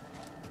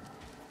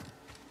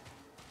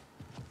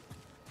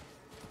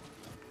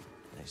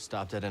 They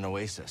stopped at an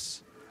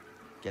oasis.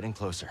 Getting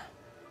closer.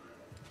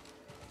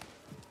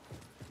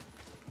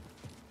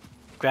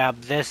 Grab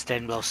this,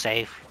 then we'll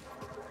save.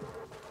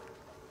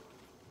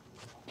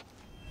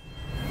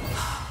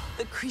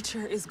 The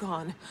creature is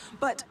gone,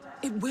 but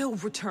it will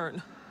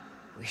return.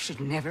 We should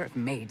never have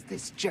made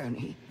this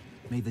journey.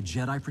 May the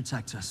Jedi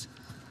protect us.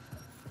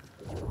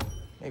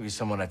 Maybe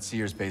someone at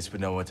Cere's base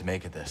would know what to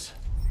make of this.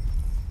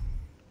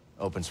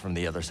 Opens from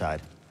the other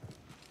side.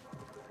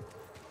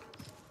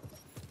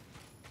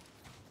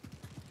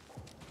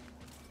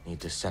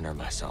 Need to center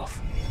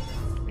myself.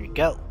 Here we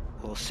go.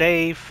 We'll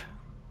save.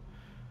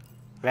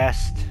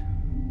 Rest.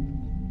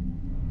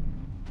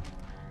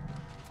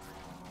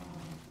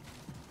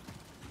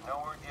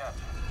 No word yet.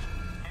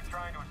 Keep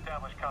trying to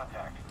establish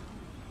contact.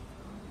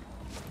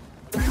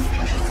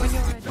 When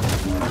you're ready.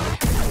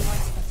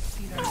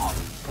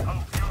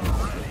 Hope you're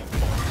ready.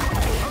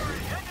 Hurry,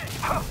 hit it!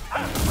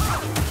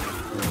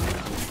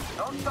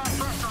 Don't stop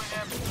pressuring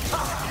him.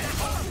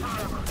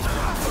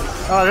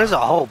 Oh, there's a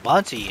whole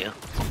bunch of you.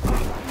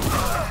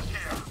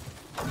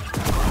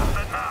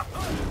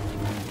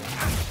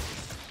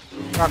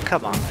 Oh,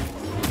 come on.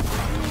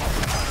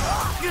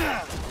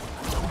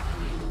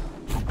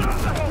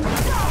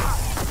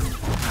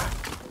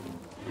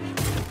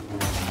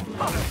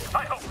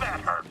 I hope that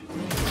hurt.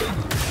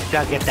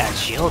 Gotta get that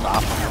shield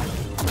off of him.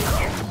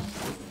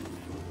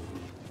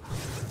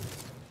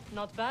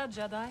 Not bad,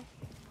 Jedi.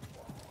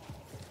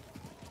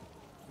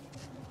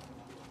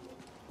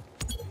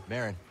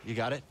 Merrin, you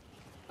got it?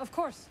 Of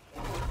course.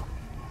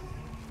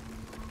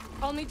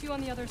 I'll meet you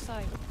on the other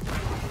side.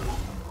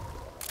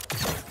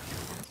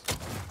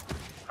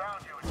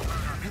 Found you,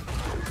 intruder.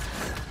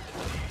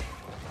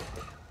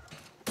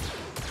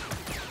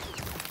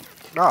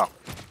 Oh.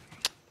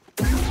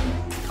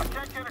 I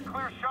can't get a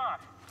clear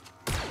shot.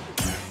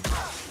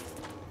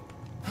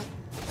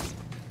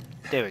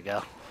 There we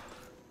go.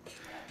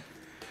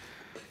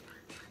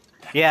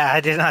 Yeah,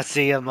 I did not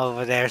see him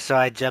over there, so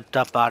I jumped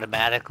up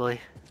automatically.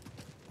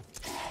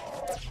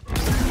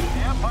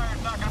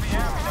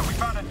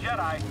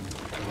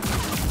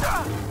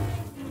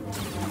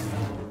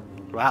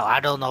 Wow, I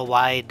don't know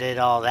why I did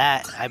all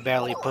that. I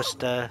barely pushed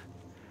the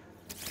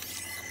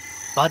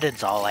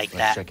buttons all like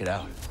Let's that. check it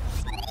out.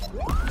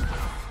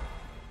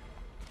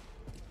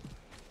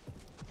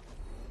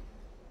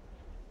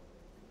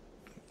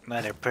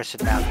 Another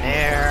person down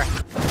there.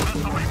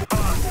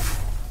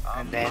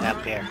 And then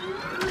up here.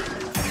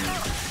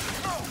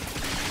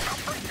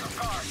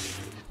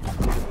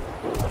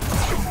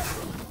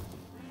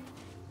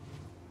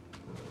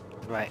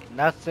 Right,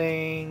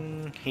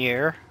 nothing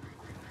here.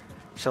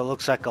 So it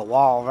looks like a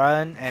wall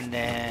run and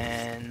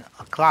then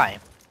a climb.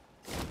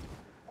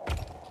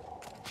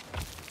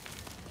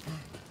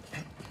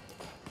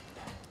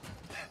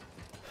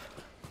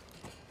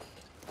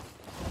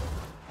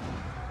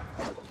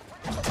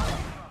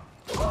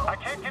 I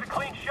can't get a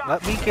clean shot.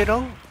 Let me get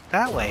over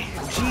that way.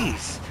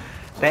 Jeez.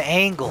 The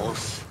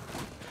angles.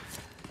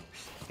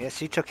 Yes,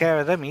 he took care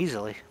of them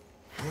easily.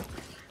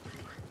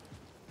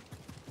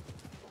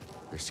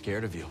 They're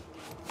scared of you.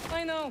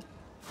 I know.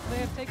 They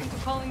have taken to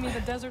calling me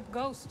the Desert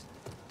Ghost.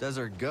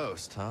 Desert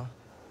Ghost, huh?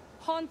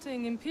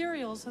 Haunting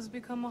Imperials has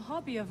become a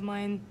hobby of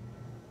mine.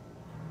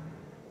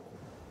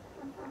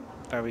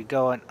 Are we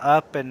going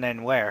up and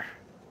then where?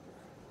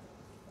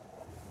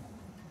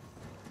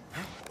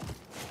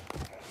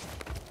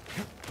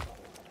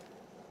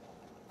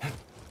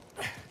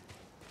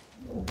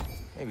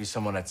 Maybe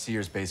someone at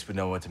Cere's base would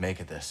know what to make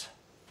of this.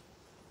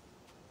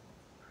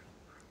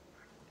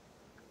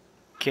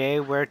 Okay,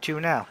 where to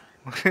now?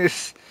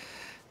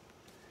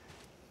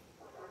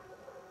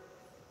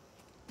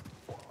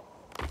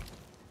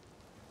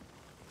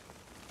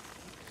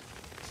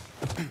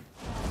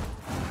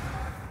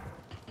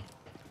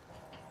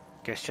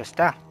 Guess just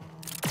down.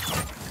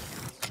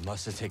 It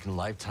must have taken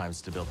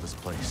lifetimes to build this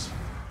place.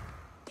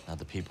 Now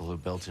the people who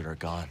built it are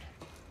gone.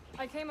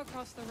 I came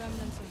across the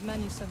remnants of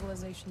many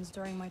civilizations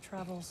during my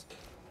travels.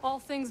 All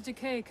things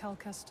decay, Cal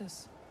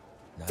Kestis.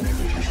 Not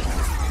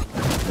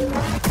everything.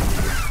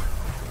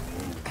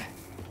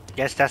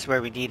 Guess that's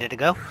where we needed to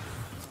go.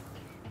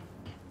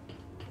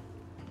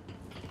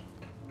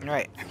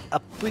 Alright,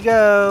 up we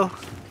go.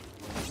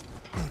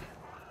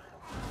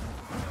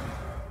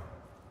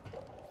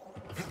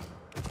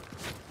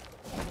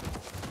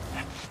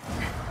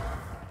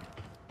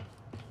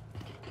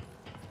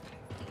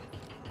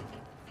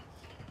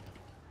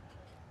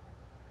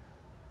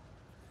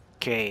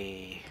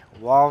 Okay,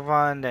 wall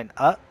run, then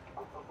up.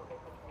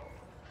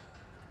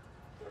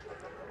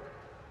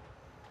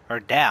 Or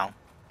down.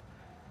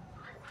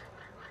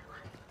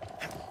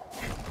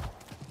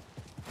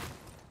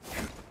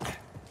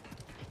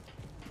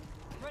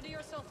 Ready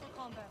yourself for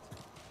combat.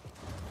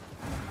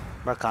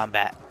 What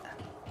combat?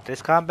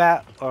 This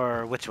combat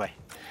or which way?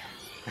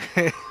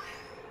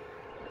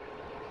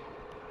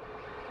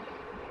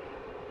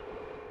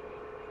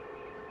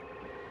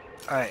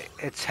 Alright,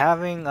 it's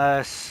having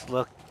us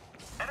look.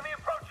 Enemy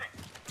approaching.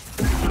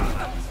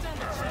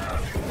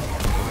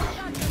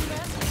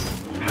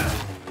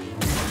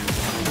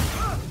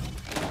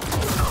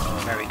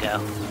 There we go.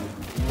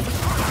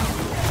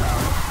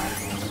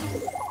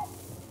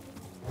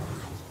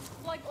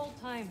 Like old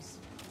times.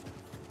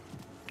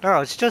 Oh,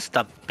 it's just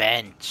a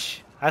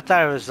bench. I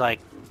thought it was like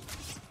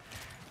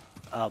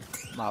a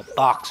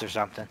box or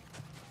something.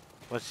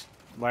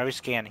 Why are we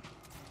scanning?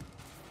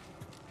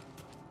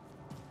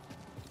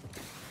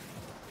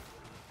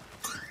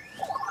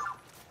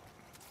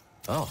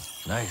 Oh,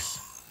 nice.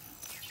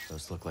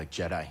 Those look like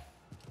Jedi.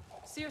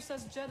 Cere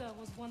says Jedi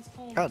was once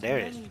home Oh, to there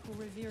it many is. who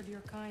revered your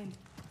kind.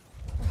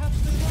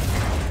 Perhaps they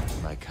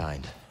were. My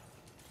kind.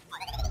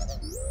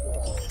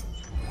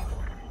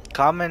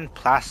 Common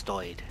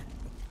plastoid.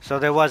 So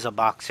there was a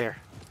box here.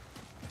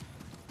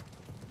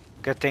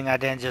 Good thing I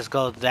didn't just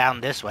go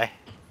down this way.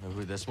 Know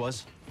who this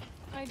was?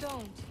 I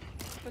don't,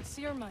 but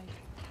Cere might.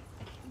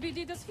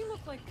 BD, does he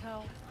look like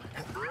Cal?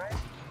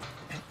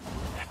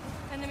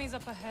 Enemies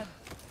up ahead.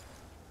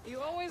 You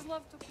always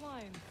love to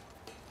climb.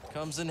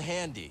 Comes in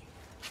handy.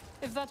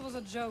 If that was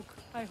a joke,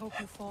 I hope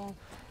you fall.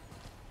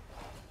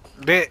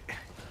 Bit.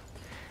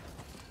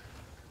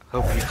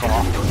 Hope you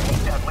fall.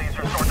 That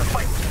laser sword to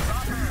fight.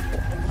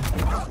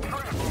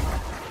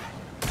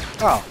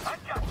 Oh. I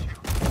got you.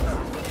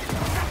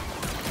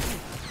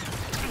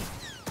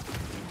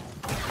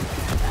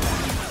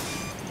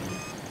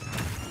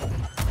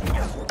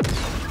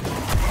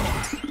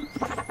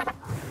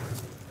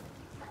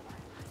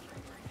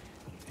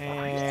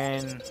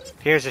 And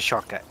here's a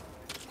shortcut.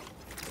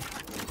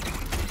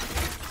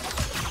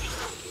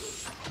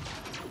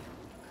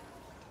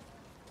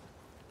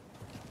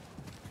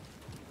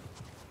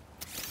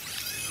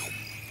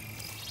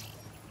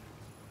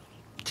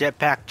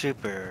 Jetpack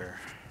trooper.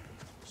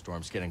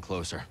 Storm's getting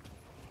closer.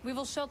 We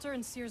will shelter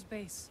in Cere's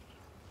base.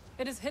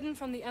 It is hidden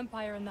from the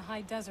Empire in the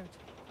high desert.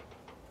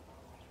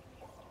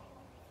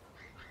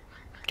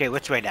 Okay,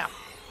 which way now?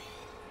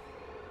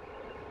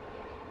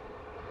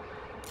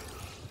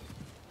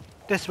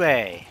 This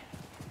way.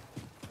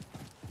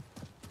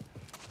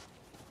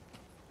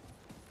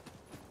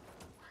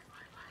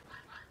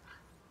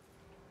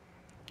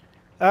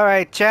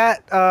 Alright,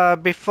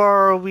 chat,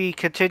 before we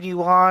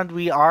continue on,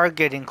 we are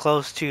getting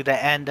close to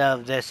the end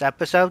of this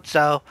episode,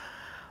 so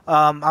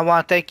I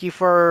want to thank you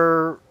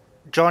for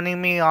joining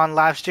me on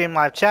live stream,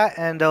 live chat,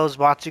 and those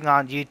watching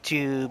on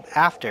YouTube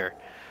after.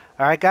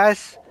 Alright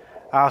guys,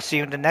 I'll see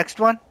you in the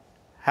next one.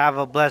 Have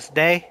a blessed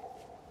day.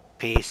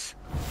 Peace.